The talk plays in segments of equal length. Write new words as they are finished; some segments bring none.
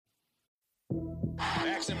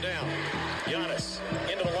Backs him down. Giannis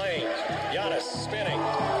into the lane. Giannis spinning.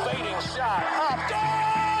 Fading shot. Up.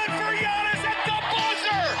 Good for Giannis at the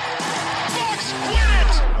buzzer. Bucks win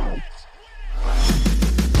it.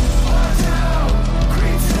 Our town,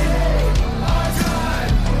 Green City, our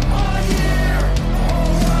time, our year,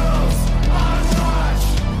 whole world's on watch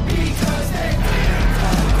because they beat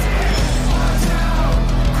Cody. Our town,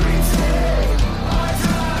 Green City, our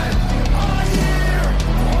time, our year,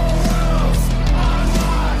 whole world's on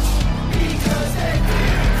watch because they beat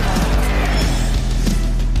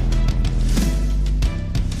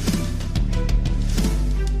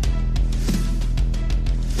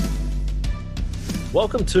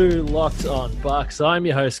Welcome to Locked On Bucks. I'm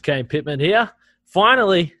your host, Kane Pittman here.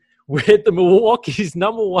 Finally, with the Milwaukee's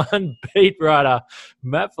number one beat writer,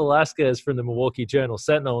 Matt Velasquez from the Milwaukee Journal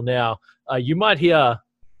Sentinel. Now, you might hear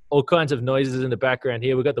all kinds of noises in the background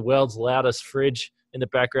here. We've got the world's loudest fridge in the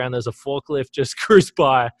background. There's a forklift just cruised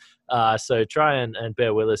by. So try and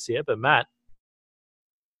bear with us here. But Matt,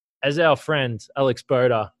 as our friend Alex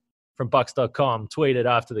Boda from Bucks.com tweeted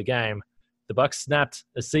after the game, the Bucks snapped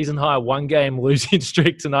a season-high one-game losing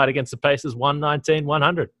streak tonight against the Pacers,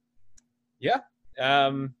 119-100. Yeah. I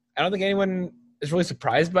don't think anyone is really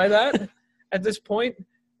surprised by that at this point.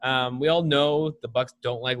 We all know the Bucks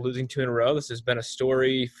don't like losing two in a row. This has been a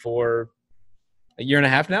story for a year and a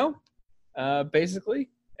half now, basically.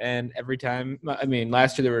 And every time – I mean,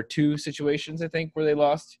 last year there were two situations, I think, where they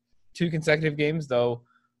lost two consecutive games, though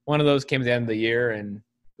one of those came at the end of the year, and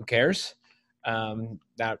who cares?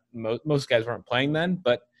 Most guys weren't playing then,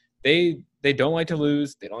 but they don't like to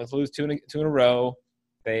lose. They don't like to lose two in a row.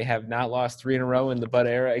 They have not lost three in a row in the Bud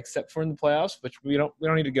era, except for in the playoffs, which we don't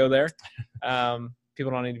need to go there.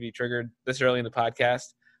 People don't need to be triggered this early in the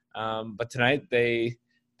podcast. But tonight they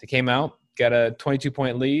came out, got a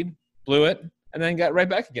 22-point lead, blew it, and then got right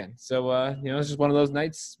back again. So it's just one of those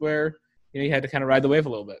nights where you had to kind of ride the wave a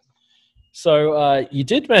little bit. So you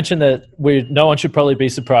did mention that no one should probably be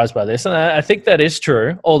surprised by this, and I think that is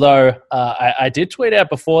true. Although I did tweet out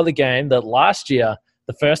before the game that last year,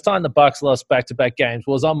 the first time the Bucks lost back-to-back games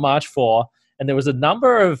was on March 4, and there was a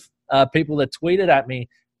number of people that tweeted at me.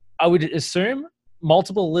 I would assume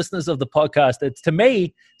multiple listeners of the podcast that, to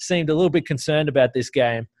me, seemed a little bit concerned about this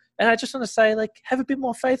game. And I just want to say, have a bit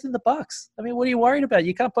more faith in the Bucks. I mean, what are you worried about?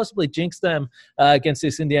 You can't possibly jinx them against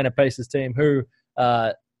this Indiana Pacers team who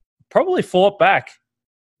probably fought back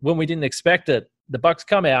when we didn't expect it. The Bucks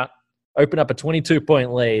come out, open up a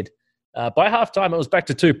 22-point lead. By halftime, it was back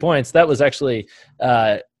to 2 points. That was actually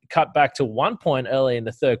cut back to 1 point early in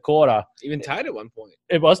the third quarter. Even tied at one point.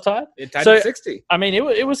 It was tied? It tied at 60. I mean,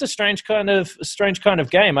 it was a strange kind of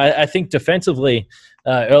game. I think defensively,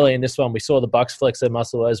 early in this one, we saw the Bucks flex their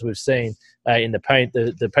muscle, as we've seen in the paint.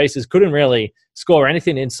 The Pacers couldn't really score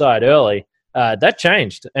anything inside early. That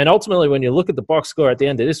changed. And ultimately, when you look at the box score at the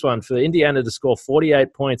end of this one, for Indiana to score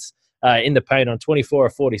 48 points in the paint on 24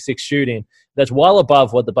 of 46 shooting, that's well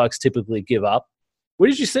above what the Bucks typically give up. What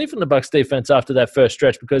did you see from the Bucks defense after that first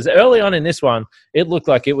stretch? Because early on in this one, it looked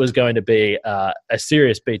like it was going to be a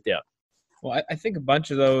serious beatdown. Well, I think a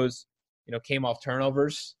bunch of those, came off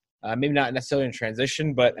turnovers. Maybe not necessarily in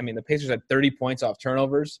transition, but, I mean, the Pacers had 30 points off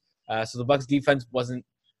turnovers. So the Bucks defense wasn't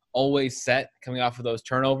always set coming off of those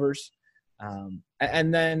turnovers.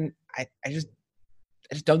 And then I just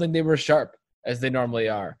don't think they were sharp as they normally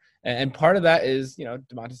are. And part of that is,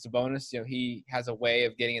 Domantas Sabonis, he has a way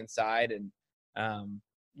of getting inside and,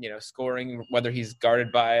 scoring, whether he's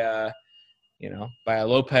guarded by a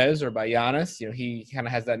Lopez or by Giannis. He kind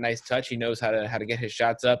of has that nice touch. He knows how to get his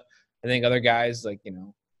shots up. I think other guys like,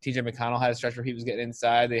 TJ McConnell had a stretch where he was getting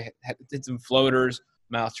inside. They did some floaters.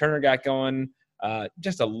 Miles Turner got going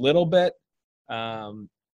just a little bit. And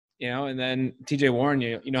then TJ Warren,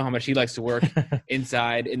 you know how much he likes to work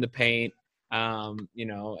inside in the paint, and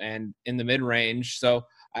in the mid-range. So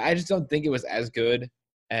I just don't think it was as good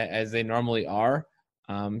as they normally are.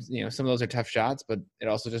 Some of those are tough shots, but it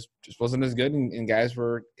also just wasn't as good. And guys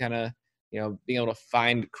were kind of, being able to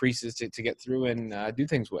find creases to get through and do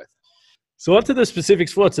things with. So on to the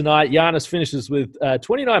specifics for tonight. Giannis finishes with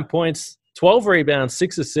 29 points, 12 rebounds,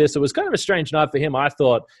 6 assists. It was kind of a strange night for him, I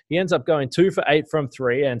thought. He ends up going 2 for 8 from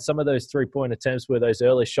 3, and some of those three-point attempts were those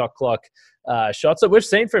early shot clock shots that we've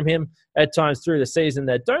seen from him at times through the season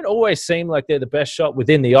that don't always seem like they're the best shot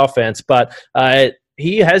within the offense. But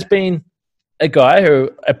he has been a guy who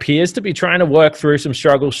appears to be trying to work through some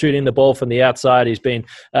struggles shooting the ball from the outside. He's been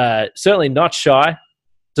certainly not shy,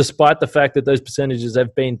 despite the fact that those percentages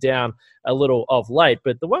have been down a little of late.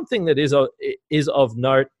 But the one thing that is of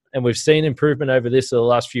note and we've seen improvement over this in the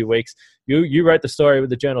last few weeks. You wrote the story with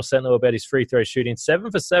the Journal Sentinel about his free throw shooting.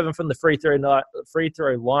 7 for 7 from the free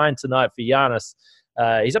throw line tonight for Giannis.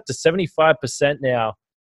 He's up to 75% now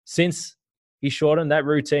since he shortened that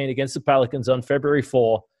routine against the Pelicans on February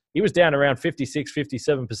 4. He was down around 56,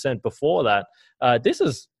 57% before that. This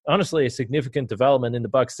is honestly a significant development in the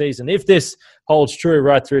Bucks season. If this holds true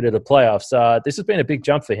right through to the playoffs, this has been a big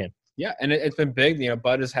jump for him. Yeah, and it's been big.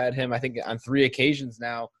 Bud has had him, I think, on 3 occasions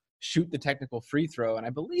now shoot the technical free throw, and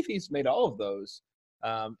I believe he's made all of those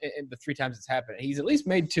in the 3 times it's happened. He's at least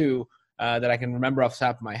made 2 that I can remember off the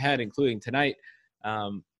top of my head, including tonight.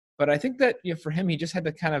 But I think that for him, he just had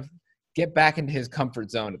to kind of get back into his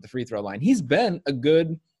comfort zone at the free throw line. He's been a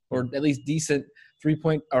good or at least decent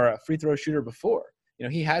 3-point or a free throw shooter before.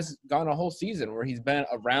 He has gone a whole season where he's been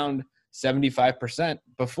around 75%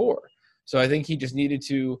 before. So I think he just needed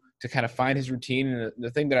to kind of find his routine. And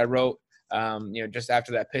the thing that I wrote, just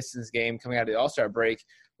after that Pistons game coming out of the All-Star break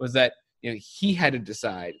was that, he had to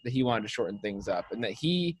decide that he wanted to shorten things up and that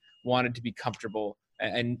he wanted to be comfortable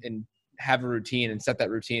and have a routine and set that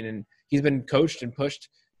routine. And he's been coached and pushed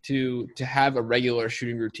to have a regular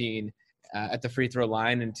shooting routine at the free throw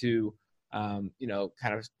line and to, kind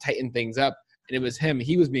of tighten things up. And it was him.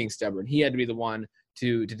 He was being stubborn. He had to be the one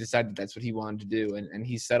to decide that that's what he wanted to do. And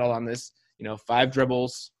he settled on this, 5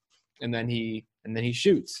 dribbles and then he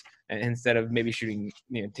shoots. And instead of maybe shooting,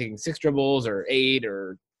 taking 6 dribbles or 8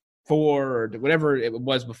 or 4 or whatever it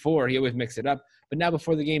was before, he always mixed it up. But now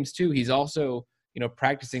before the games too, he's also,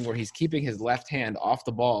 practicing where he's keeping his left hand off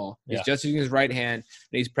the ball. He's just using his right hand,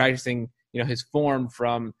 and he's practicing, his form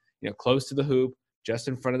from, close to the hoop, just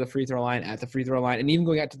in front of the free throw line, at the free throw line, and even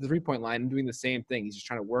going out to the 3-point line and doing the same thing. He's just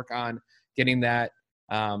trying to work on getting that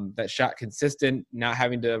shot consistent, not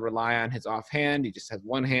having to rely on his offhand. He just has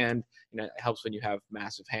one hand. It helps when you have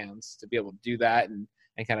massive hands to be able to do that and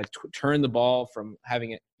kind of turn the ball from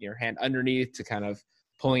having it your hand underneath to kind of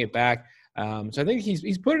pulling it back. So I think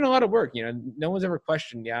he's put in a lot of work. No one's ever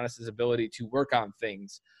questioned Giannis's ability to work on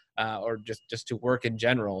things or just to work in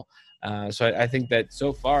general. So I think that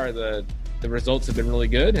so far the results have been really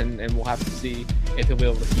good, and we'll have to see if he'll be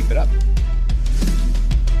able to keep it up.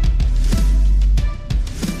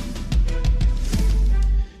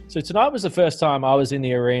 So tonight was the first time I was in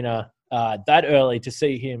the arena that early to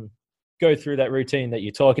see him go through that routine that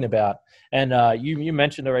you're talking about. And you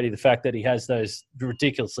mentioned already the fact that he has those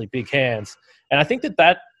ridiculously big hands. And I think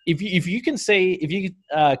that if you can see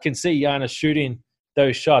Giannis shooting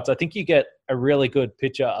those shots, I think you get a really good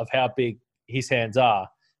picture of how big his hands are.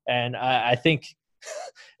 And I think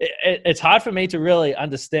it's hard for me to really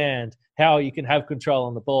understand how you can have control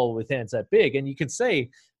on the ball with hands that big. And you can see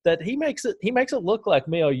that he makes it look like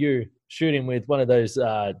me or you shooting with one of those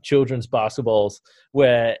children's basketballs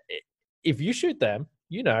where if you shoot them,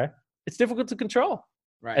 it's difficult to control.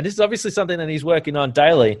 Right. And this is obviously something that he's working on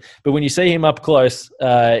daily. But when you see him up close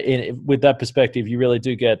with that perspective, you really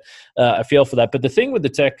do get a feel for that. But the thing with the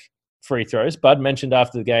tech free throws, Bud mentioned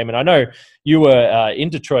after the game, and I know you were in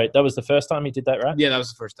Detroit. That was the first time he did that, right? Yeah, that was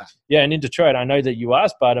the first time. Yeah, and in Detroit, I know that you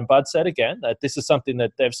asked Bud, and Bud said again that this is something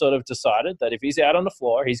that they've sort of decided that if he's out on the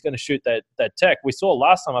floor, he's going to shoot that tech. We saw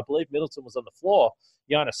last time, I believe Middleton was on the floor.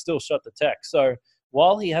 Giannis still shot the tech. So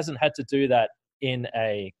while he hasn't had to do that in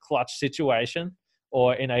a clutch situation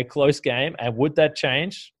or in a close game, and would that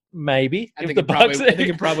change? Maybe. I think it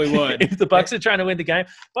probably would. If the Bucks are trying to win the game.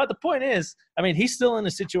 But the point is, he's still in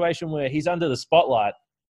a situation where he's under the spotlight.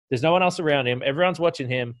 There's no one else around him. Everyone's watching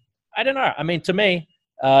him. I don't know. To me,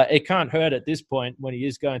 it can't hurt at this point when he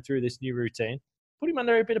is going through this new routine. Put him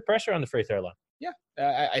under a bit of pressure on the free throw line. Yeah.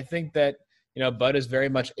 I think that, Bud is very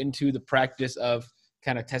much into the practice of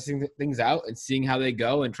kind of testing things out and seeing how they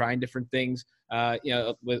go and trying different things,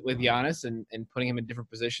 with Giannis and putting him in different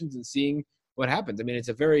positions and seeing what happens. It's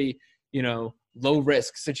a very, low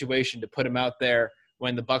risk situation to put him out there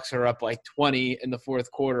when the Bucks are up like 20 in the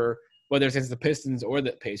fourth quarter, whether it's against the Pistons or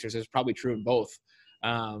the Pacers. It's probably true in both.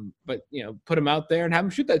 But put him out there and have him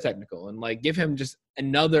shoot that technical and give him just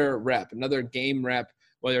another rep, another game rep,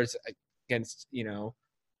 whether it's against,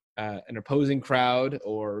 an opposing crowd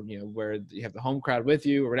or, where you have the home crowd with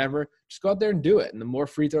you or whatever. Just go out there and do it. And the more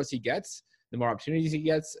free throws he gets, the more opportunities he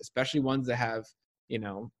gets, especially ones that have,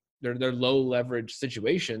 they're low leverage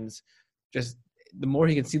situations, just the more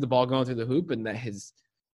he can see the ball going through the hoop and that his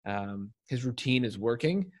routine is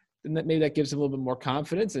working, then maybe that gives him a little bit more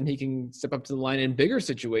confidence and he can step up to the line in bigger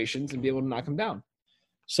situations and be able to knock him down.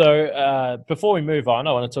 So before we move on,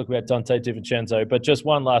 I want to talk about Dante DiVincenzo, but just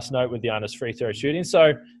one last note with Giannis free throw shooting.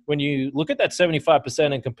 So when you look at that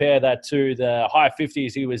 75% and compare that to the high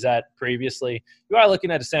 50s he was at previously, you are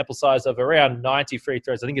looking at a sample size of around 90 free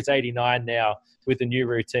throws. I think it's 89 now with the new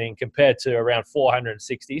routine compared to around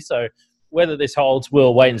 460. So whether this holds,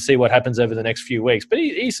 we'll wait and see what happens over the next few weeks. But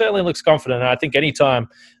he certainly looks confident. And I think anytime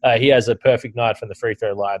he has a perfect night from the free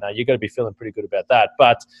throw line, you've got to be feeling pretty good about that.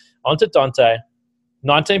 But on to Dante.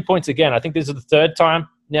 19 points again. I think this is the third time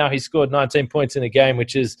now he's scored 19 points in a game,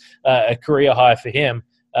 which is a career high for him.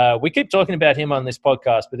 We keep talking about him on this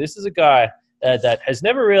podcast, but this is a guy that has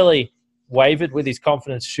never really wavered with his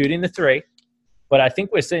confidence shooting the three. But I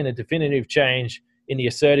think we're seeing a definitive change in the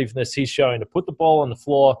assertiveness he's showing to put the ball on the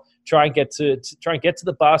floor, try and get to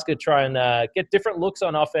the basket, try and get different looks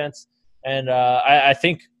on offense. And I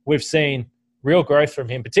think we've seen real growth from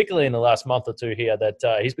him, particularly in the last month or two here,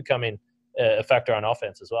 that he's becoming a factor on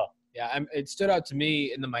offense as well. Yeah, it stood out to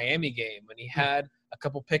me in the Miami game when he had a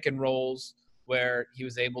couple pick and rolls where he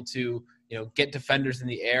was able to, get defenders in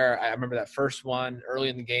the air. I remember that first one early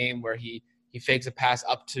in the game where he fakes a pass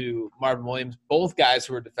up to Marvin Williams. Both guys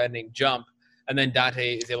who were defending jump, and then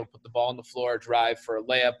Dante is able to put the ball on the floor, drive for a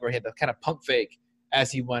layup where he had the kind of pump fake as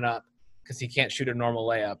he went up because he can't shoot a normal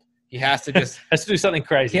layup. He has to just has to do something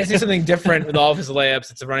crazy. He has to do something different with all of his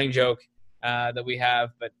layups. It's a running joke that we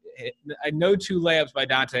have, but no two layups by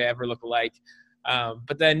Dante ever look alike.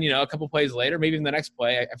 But then, a couple plays later, maybe in the next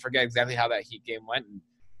play, I forget exactly how that Heat game went, and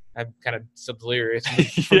I'm kind of delirious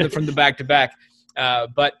from the back-to-back.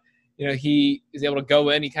 But, he is able to go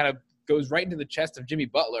in. He kind of goes right into the chest of Jimmy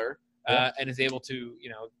Butler and is able to,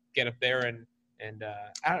 get up there and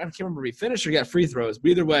I can't remember if he finished or got free throws.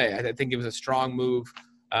 But either way, I think it was a strong move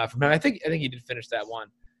from him. I think he did finish that one.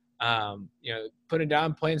 Putting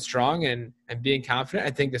down, playing strong, and being confident.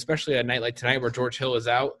 I think especially a night like tonight where George Hill is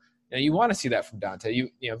out, you want to see that from Dante.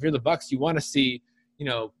 If you're the Bucks, you want to see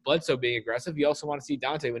Bledsoe being aggressive. You also want to see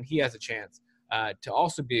Dante when he has a chance to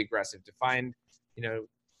also be aggressive, to find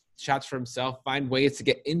shots for himself, find ways to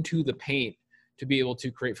get into the paint to be able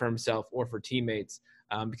to create for himself or for teammates.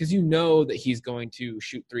 Because that he's going to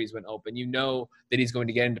shoot threes when open. That he's going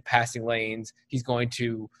to get into passing lanes. He's going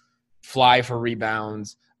to fly for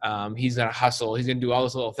rebounds. He's going to hustle. He's going to do all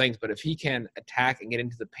those little things. But if he can attack and get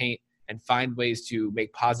into the paint and find ways to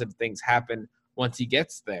make positive things happen once he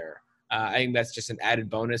gets there, I think that's just an added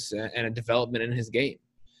bonus and a development in his game.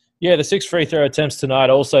 Yeah, the 6 free throw attempts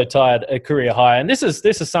tonight also tied a career high. And this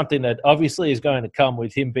is something that obviously is going to come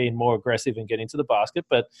with him being more aggressive and getting to the basket.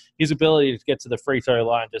 But his ability to get to the free throw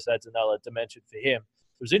line just adds another dimension for him.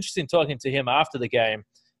 It was interesting talking to him after the game.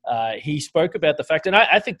 He spoke about the fact, and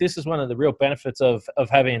I think this is one of the real benefits of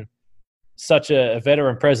having such a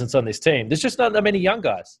veteran presence on this team. There's just not that many young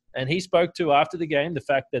guys. And he spoke to, after the game, the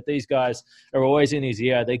fact that these guys are always in his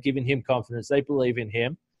ear. They're giving him confidence. They believe in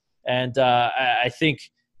him. And I think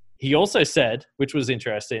he also said, which was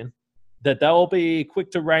interesting, that they'll be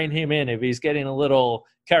quick to rein him in if he's getting a little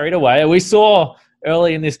carried away. We saw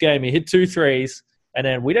early in this game, he hit 2 threes, and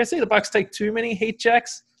then we don't see the Bucks take too many heat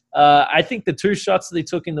checks. I think the 2 shots that he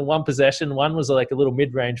took in the one possession, one was like a little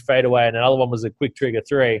mid-range fadeaway and another one was a quick trigger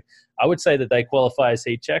 3. I would say that they qualify as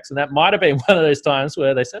heat checks, and that might have been one of those times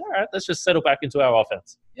where they said, all right, let's just settle back into our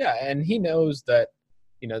offense. Yeah, and he knows that,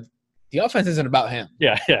 the offense isn't about him.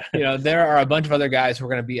 Yeah. There are a bunch of other guys who are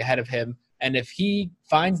going to be ahead of him, and if he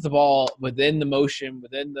finds the ball within the motion,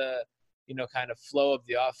 within the, kind of flow of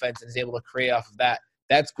the offense and is able to create off of that,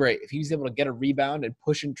 that's great. If he's able to get a rebound and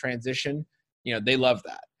push in transition, they love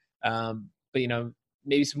that. But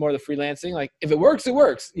maybe some more of the freelancing, like if it works, it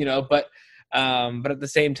works, but at the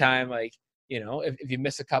same time, like, if you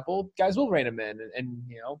miss a couple, guys will rein him in and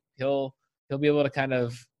he'll be able to kind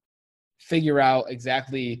of figure out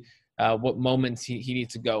exactly what moments he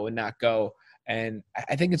needs to go and not go. And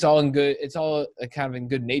I think it's all in good. It's all kind of in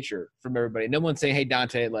good nature from everybody. No one's saying, "Hey,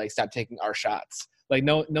 Dante, like stop taking our shots." Like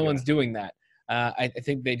no one's doing that. I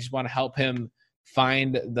think they just want to help him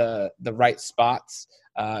find the right spots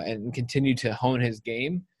and continue to hone his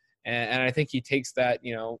game. And I think he takes that,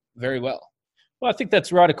 very well. Well, I think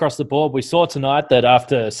that's right across the board. We saw tonight that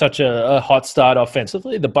after such a hot start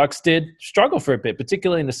offensively, the Bucks did struggle for a bit,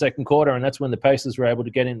 particularly in the second quarter, and that's when the Pacers were able to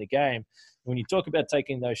get in the game. When you talk about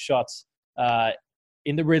taking those shots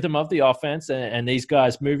in the rhythm of the offense and these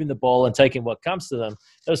guys moving the ball and taking what comes to them,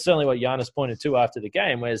 that was certainly what Giannis pointed to after the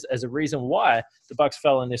game as a reason why the Bucks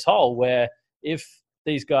fell in this hole, where if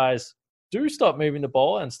these guys do stop moving the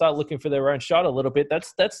ball and start looking for their own shot a little bit,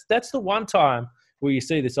 that's the one time where you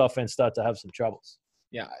see this offense start to have some troubles.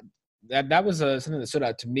 Yeah, that was something that stood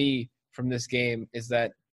out to me from this game, is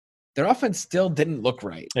that their offense still didn't look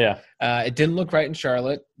right. Yeah. It didn't look right in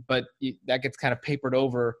Charlotte, but that gets kind of papered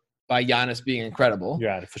over by Giannis being incredible.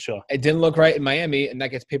 Yeah, for sure. It didn't look right in Miami, and that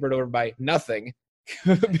gets papered over by nothing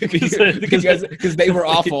because they were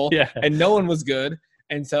awful Yeah. and no one was good.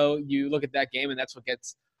 And so you look at that game, and that's what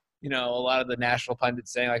gets, a lot of the national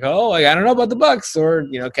pundits saying like, oh, like, I don't know about the Bucks, or,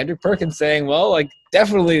 Kendrick Perkins saying, well, like,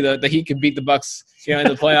 definitely the Heat can beat the Bucks, in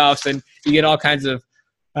the playoffs, and you get all kinds of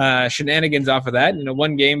shenanigans off of that.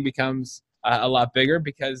 One game becomes a lot bigger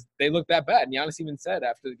because they look that bad. And Giannis even said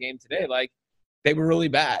after the game today, like, they were really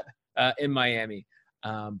bad in Miami.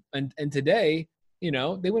 And today, they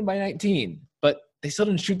win by 19, but they still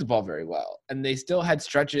didn't shoot the ball very well. And they still had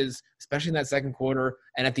stretches, especially in that second quarter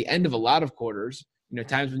and at the end of a lot of quarters,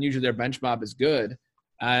 times when usually their bench mob is good.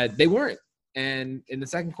 They weren't. And in the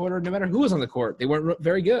second quarter, no matter who was on the court, they weren't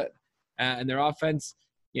very good. And their offense,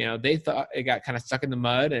 they thought it got kind of stuck in the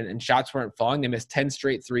mud and shots weren't falling. They missed 10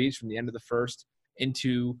 straight threes from the end of the first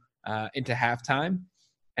into halftime.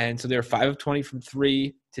 And so they're 5 of 20 from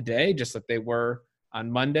 3 today, just like they were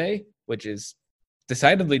on Monday, which is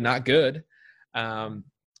decidedly not good.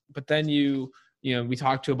 But then we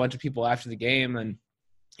talked to a bunch of people after the game, and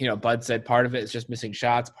Bud said part of it is just missing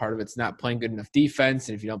shots, part of it's not playing good enough defense,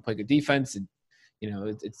 and if you don't play good defense,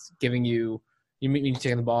 it's giving you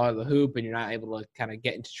taking the ball out of the hoop, and you're not able to kind of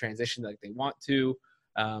get into transition like they want to.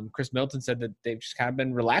 Chris Middleton said that they've just kind of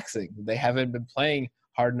been relaxing. They haven't been playing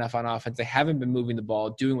hard enough on offense. They haven't been moving the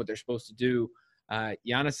ball, doing what they're supposed to do.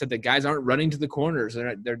 Giannis said that guys aren't running to the corners;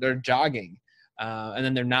 they're jogging. And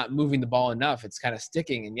then they're not moving the ball enough. It's kind of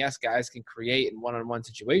sticking. And yes, guys can create in one-on-one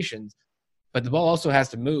situations, but the ball also has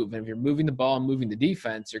to move. And if you're moving the ball and moving the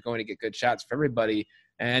defense, you're going to get good shots for everybody.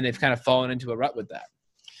 And they've kind of fallen into a rut with that.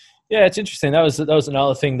 Yeah, it's interesting. That was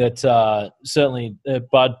another thing that certainly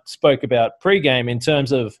Bud spoke about pregame in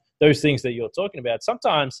terms of those things that you're talking about.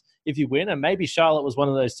 Sometimes if you win, and maybe Charlotte was one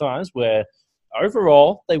of those times where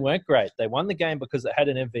overall they weren't great. They won the game because they had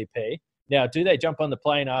an MVP. Now, do they jump on the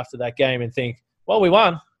plane after that game and think, well, we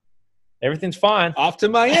won. Everything's fine. Off to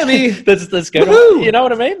Miami. Let's go. Woo-hoo! You know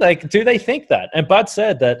what I mean? Like, do they think that? And Bud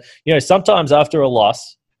said that, sometimes after a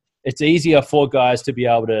loss, it's easier for guys to be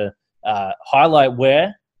able to highlight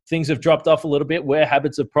where things have dropped off a little bit, where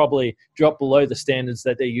habits have probably dropped below the standards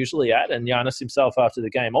that they're usually at. And Giannis himself after the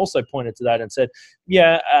game also pointed to that and said,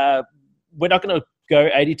 we're not going to go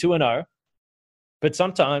 82-0, but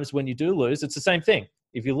sometimes when you do lose, it's the same thing.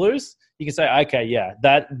 If you lose, you can say, okay, yeah,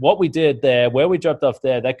 that what we did there, where we dropped off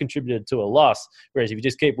there, that contributed to a loss. Whereas if you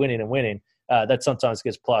just keep winning and winning, that sometimes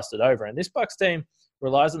gets plastered over. And this Bucks team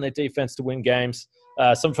relies on their defense to win games.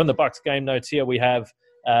 Some from the Bucks game notes here, we have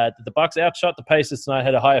the Bucks outshot the Pacers tonight,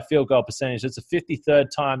 had a higher field goal percentage. It's the 53rd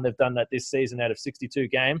time they've done that this season out of 62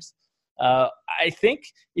 games. I think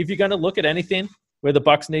if you're going to look at anything where the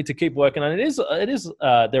Bucks need to keep working on, it is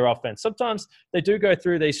their offense. Sometimes they do go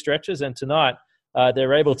through these stretches, and tonight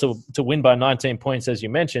they're able to win by 19 points, as you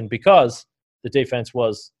mentioned, because the defense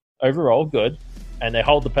was overall good, and they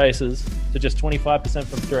hold the Pacers to just 25%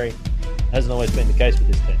 from three. Hasn't always been the case with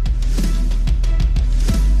this team.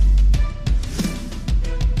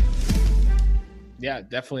 Yeah,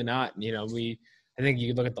 definitely not. I think you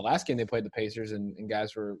could look at the last game they played the Pacers, and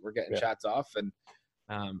guys were getting shots off. And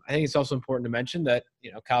I think it's also important to mention that,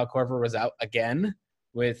 Kyle Korver was out again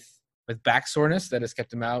with back soreness that has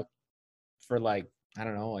kept him out for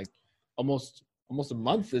almost a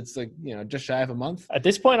month. It's just shy of a month. At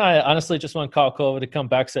this point, I honestly just want Kyle Korver to come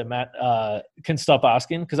back so Matt can stop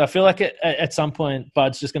asking, because I feel like at some point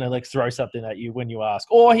Bud's just going to throw something at you when you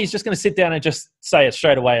ask, or he's just going to sit down and just say it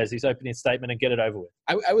straight away as his opening statement and get it over with.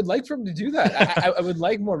 I would like for him to do that. I would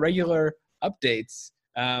like more regular updates.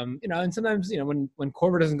 And sometimes when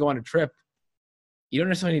Korver doesn't go on a trip, you don't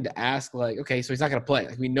necessarily need to ask okay, so he's not going to play.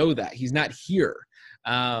 Like, we know that he's not here.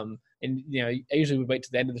 And, I usually would wait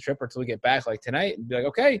to the end of the trip or until we get back, like tonight, and be like,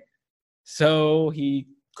 okay, so he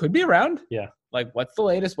could be around. Yeah. What's the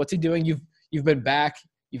latest? What's he doing? You've been back.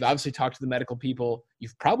 You've obviously talked to the medical people.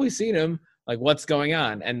 You've probably seen him. What's going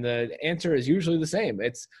on? And the answer is usually the same.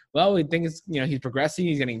 It's, well, we think it's, he's progressing.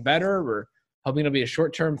 He's getting better. We're hoping it'll be a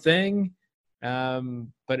short-term thing.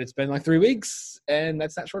 But it's been 3 weeks, and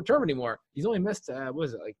that's not short-term anymore. He's only missed,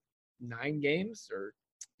 9 games or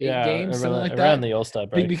 8 games, something like that. Around the All-Star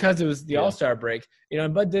break. Because it was the All-Star break.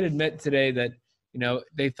 And Bud did admit today that,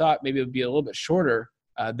 they thought maybe it would be a little bit shorter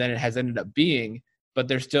than it has ended up being, but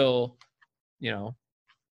they're still,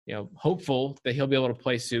 hopeful that he'll be able to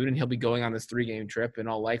play soon, and he'll be going on this 3-game trip in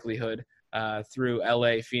all likelihood through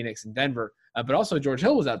LA, Phoenix, and Denver. But also George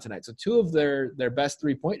Hill was out tonight. So 2 of their best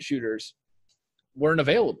 3-point shooters weren't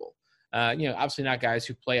available. Obviously not guys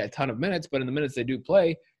who play a ton of minutes, but in the minutes they do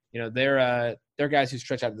play, they're guys who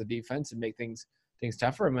stretch out the defense and make things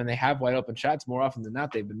tougher. And when they have wide open shots, more often than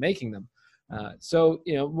not, they've been making them. So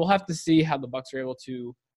we'll have to see how the Bucks are able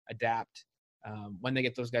to adapt when they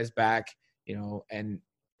get those guys back. And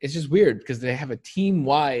it's just weird because they have a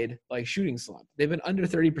team-wide shooting slump. They've been under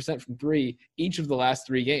 30% from three each of the last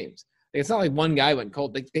 3 games. It's not like one guy went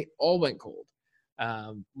cold. They all went cold,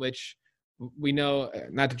 which we know,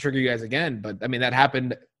 not to trigger you guys again, but I mean that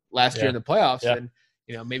happened last year in the playoffs, and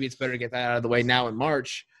maybe it's better to get that out of the way now in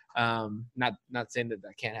March. Not saying that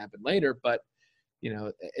can't happen later, but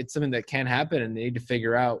it's something that can happen, and they need to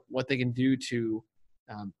figure out what they can do to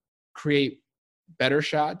create better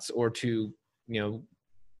shots or to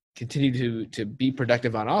continue to be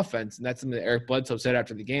productive on offense. And that's something that Eric Bledsoe said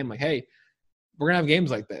after the game, hey, we're going to have games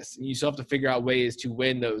like this, and you still have to figure out ways to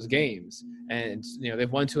win those games. And,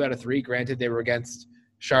 they've won 2 out of 3. Granted, they were against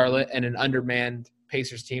Charlotte and an undermanned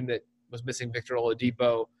Pacers team that was missing Victor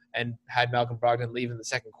Oladipo and had Malcolm Brogdon leave in the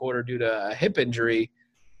second quarter due to a hip injury.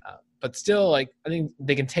 But still, I think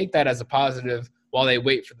they can take that as a positive while they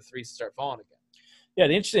wait for the threes to start falling again. Yeah,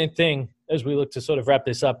 the interesting thing, as we look to sort of wrap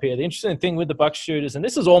this up here, the interesting thing with the Bucks shooters, and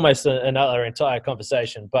this is almost another entire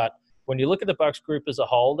conversation, but when you look at the Bucks group as a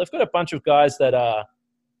whole, they've got a bunch of guys that are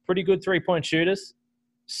pretty good three-point shooters,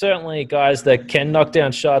 certainly guys that can knock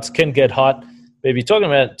down shots, can get hot. But if you're talking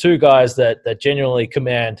about 2 guys that genuinely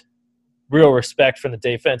command real respect from the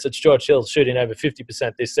defense, it's George Hill shooting over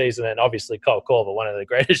 50% this season, and obviously Kyle Korver, one of the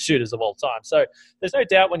greatest shooters of all time. So there's no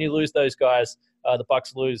doubt when you lose those guys, the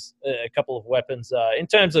Bucks lose a couple of weapons in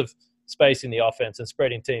terms of spacing the offense and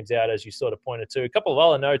spreading teams out, as you sort of pointed to. A couple of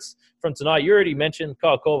other notes from tonight. You already mentioned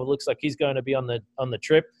Kyle Korver looks like he's going to be on the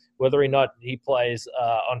trip. Whether or not he plays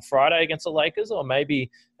on Friday against the Lakers or maybe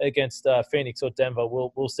against Phoenix or Denver,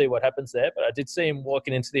 we'll see what happens there. But I did see him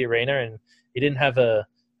walking into the arena, and he didn't have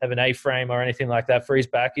an A-frame or anything like that for his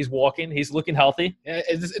back. He's walking. He's looking healthy. Yeah,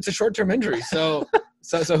 it's a short-term injury, so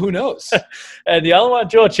who knows? And the other one,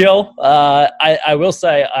 George Hill, I will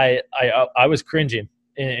say I was cringing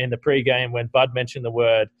in the pregame when Bud mentioned the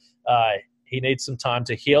word he needs some time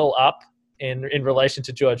to heal up in relation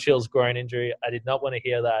to George Hill's groin injury. I did not want to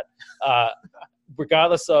hear that.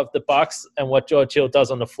 Regardless of the Bucks and what George Hill does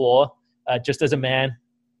on the floor, just as a man,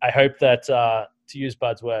 I hope that, to use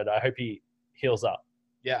Bud's word, I hope he heals up.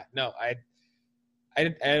 Yeah, no, I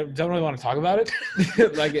don't really want to talk about it.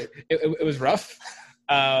 It was rough.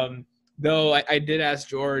 Though I did ask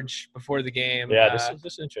George before the game. Yeah, this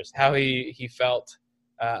is interesting. How he felt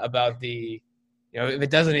about the, if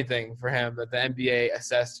it does anything for him, that the NBA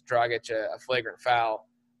assessed Dragic a flagrant foul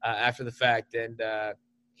after the fact, and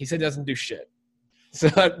he said doesn't do shit. So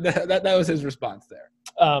that was his response there.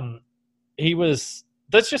 He was.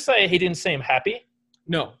 Let's just say he didn't seem happy.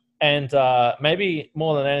 No. And maybe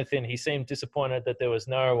more than anything, he seemed disappointed that there was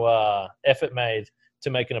no effort made to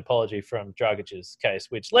make an apology from Dragic's case,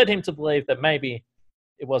 which led him to believe that maybe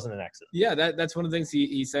it wasn't an accident. Yeah, that's one of the things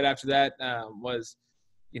he said after that was,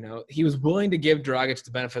 he was willing to give Dragic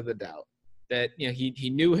the benefit of the doubt. That, he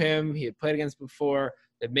knew him, he had played against before,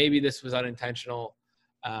 that maybe this was unintentional.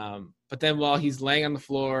 But then while he's laying on the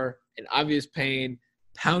floor in obvious pain,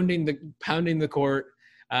 pounding the court,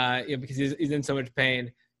 because he's in so much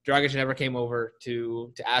pain, Dragic never came over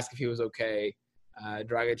to ask if he was okay.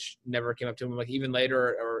 Dragic never came up to him even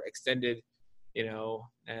later or extended, a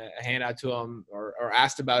hand out to him or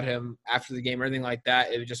asked about him after the game or anything like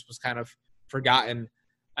that. It just was kind of forgotten.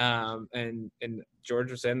 And George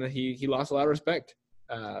was saying that he lost a lot of respect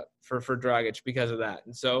for Dragic because of that.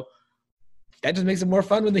 And so that just makes it more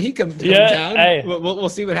fun when the Heat come down. Hey. We'll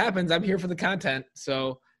see what happens. I'm here for the content.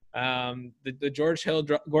 So the George Hill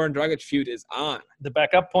Goran Dragic feud is on. The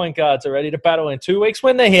backup point guards are ready to battle in 2 weeks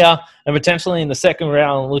when they're here, and potentially in the second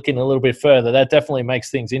round looking a little bit further. That definitely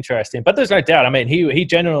makes things interesting. But there's no doubt. I mean, he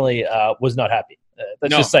generally was not happy.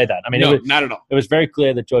 Let's just say that. I mean, not at all. It was very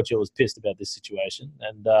clear that George Hill was pissed about this situation,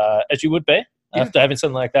 and as you would be after having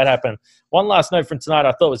something like that happen. One last note from tonight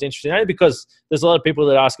I thought was interesting, only because there's a lot of people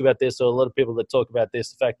that ask about this or a lot of people that talk about this,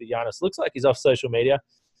 the fact that Giannis looks like he's off social media.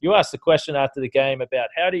 You asked the question after the game about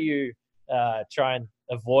how do you try and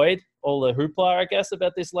avoid all the hoopla, I guess,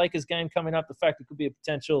 about this Lakers game coming up, the fact it could be a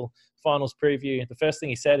potential finals preview. The first thing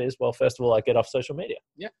he said is, well, first of all, I get off social media.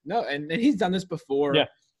 Yeah, no, and he's done this before. Yeah.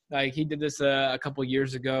 Like he did this a couple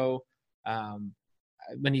years ago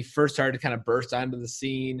when he first started to kind of burst onto the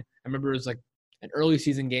scene. I remember it was like an early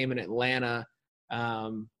season game in Atlanta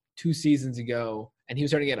 2 seasons ago, and he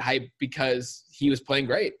was starting to get hyped because he was playing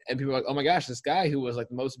great. And people were like, oh my gosh, this guy who was like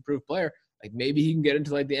the most improved player, like maybe he can get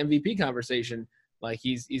into like the MVP conversation. Like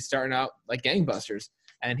he's starting out like gangbusters.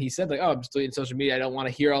 And he said like, oh, I'm just deleting social media. I don't want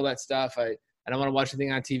to hear all that stuff. I I don't want to watch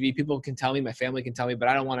anything on TV. People can tell me, my family can tell me, but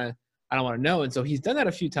I don't want to know. And so he's done that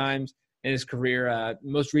a few times in his career.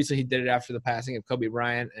 Most recently, he did it after the passing of Kobe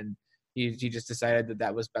Bryant, and he just decided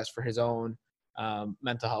that was best for his own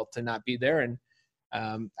mental health to not be there. And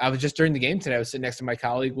I was just during the game today, I was sitting next to my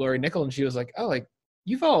colleague, Lori Nickel, and she was like, oh, like,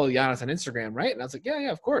 you follow Giannis on Instagram, right? And I was like, yeah,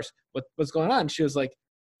 of course. What's going on? She was like,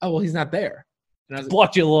 oh, well, he's not there. And I was like,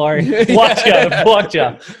 Blocked you, Laurie. Blocked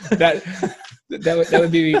you.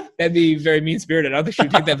 That'd be very mean-spirited. I don't think she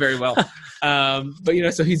would take that very well.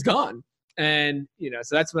 But, so he's gone. And,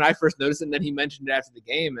 so that's when I first noticed it. And then he mentioned it after the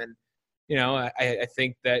game. And, I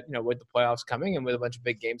think that, with the playoffs coming and with a bunch of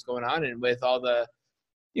big games going on and with all the,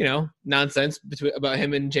 nonsense about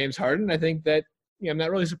him and James Harden, I think that, I'm not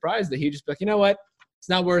really surprised that he just be like, you know what? It's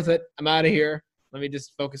not worth it. I'm out of here. Let me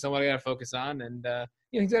just focus on what I got to focus on. And,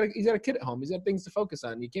 he's got a kid at home. He's got things to focus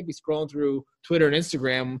on. You can't be scrolling through Twitter and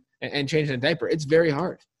Instagram and changing a diaper. It's very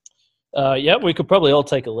hard. Yeah, we could probably all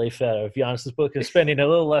take a leaf out of Giannis's book and spending a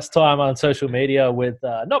little less time on social media with,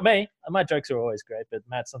 not me. My jokes are always great, but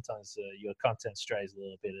Matt, sometimes your content strays a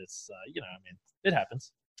little bit. It's, it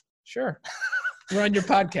happens. Sure. We're on your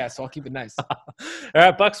podcast, so I'll keep it nice. All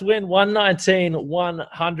right, Bucks win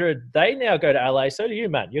 119-100. They now go to LA. So do you,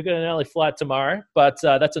 Matt. You're getting an early flight tomorrow, but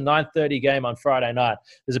that's a 9:30 game on Friday night.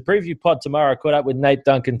 There's a preview pod tomorrow. I caught up with Nate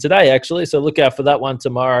Duncan today, actually, so look out for that one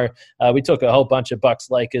tomorrow. We talk a whole bunch of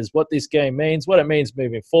Bucks-Lakers, what this game means, what it means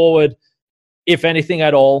moving forward, if anything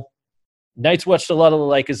at all. Nate's watched a lot of the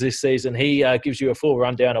Lakers this season. He gives you a full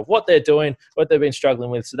rundown of what they're doing, what they've been struggling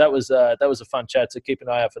with. So that was a fun chat, so keep an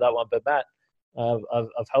eye out for that one. But, Matt,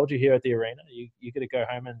 I've held you here at the arena. You got to go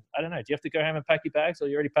home and, I don't know, do you have to go home and pack your bags, or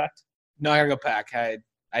you already packed? No, I got to go pack.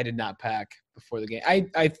 I did not pack before the game.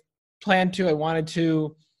 I planned to. I wanted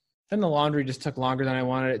to. Then the laundry just took longer than I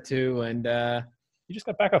wanted it to, and you just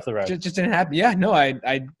got back off the road. Just didn't happen. Yeah, no,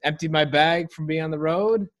 I emptied my bag from being on the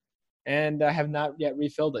road, and I have not yet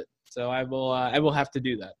refilled it. So I will have to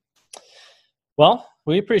do that. Well,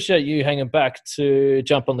 we appreciate you hanging back to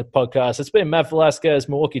jump on the podcast. It's been Matt Velasquez,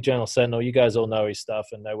 Milwaukee Journal Sentinel. You guys all know his stuff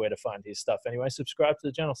and know where to find his stuff. Anyway, subscribe to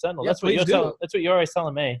the Journal Sentinel. Yeah, that's what you're always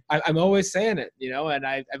telling me. I'm always saying it, and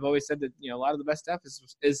I've always said that, a lot of the best stuff is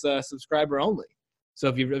subscriber only. So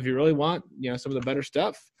if you really want, some of the better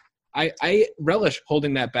stuff, I relish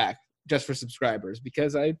holding that back just for subscribers,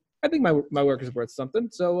 because I think my work is worth something.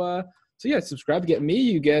 So yeah, subscribe. Get me.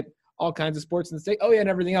 You get all kinds of sports in the state. Oh, yeah, and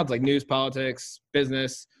everything else, like news, politics,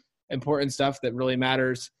 business, important stuff that really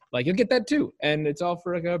matters. Like, you'll get that too. And it's all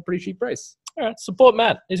for a pretty cheap price. All right, support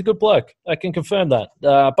Matt. He's a good bloke. I can confirm that.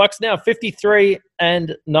 Bucks now 53-9,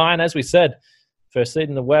 as we said. First seed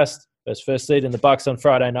in the West. First seed in the Bucks on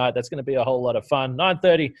Friday night. That's going to be a whole lot of fun.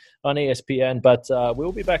 9:30 on ESPN. But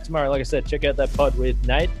we'll be back tomorrow. Like I said, check out that pod with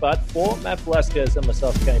Nate. But for Matt Velasquez and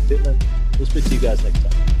myself, Kane Pittman, we'll speak to you guys next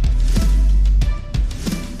time.